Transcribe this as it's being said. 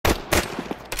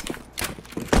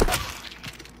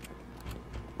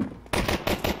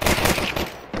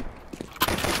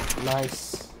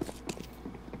Nice.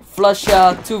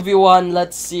 Flusha 2v1.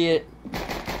 Let's see it.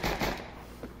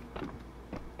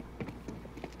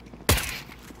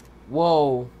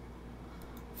 Whoa.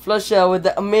 Flusha with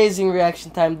the amazing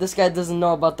reaction time. This guy doesn't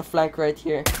know about the flank right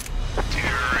here.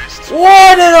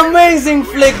 What an amazing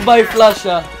flick by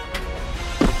Flusha.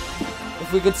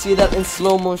 If we could see that in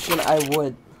slow motion, I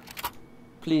would.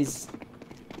 Please.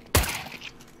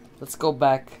 Let's go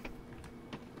back.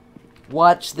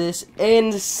 Watch this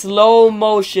in slow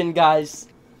motion, guys.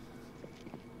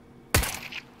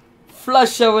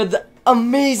 Flusha with the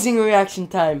amazing reaction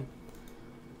time.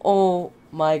 Oh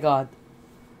my god.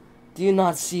 Do you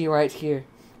not see right here?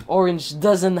 Orange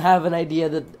doesn't have an idea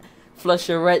that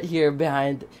Flusha right here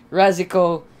behind.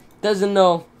 Raziko doesn't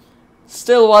know.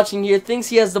 Still watching here. Thinks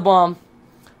he has the bomb.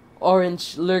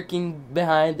 Orange lurking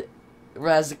behind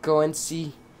Raziko and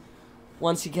see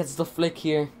once he gets the flick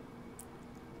here.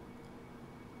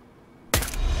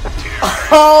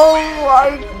 Oh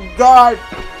my god.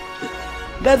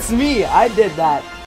 That's me. I did that.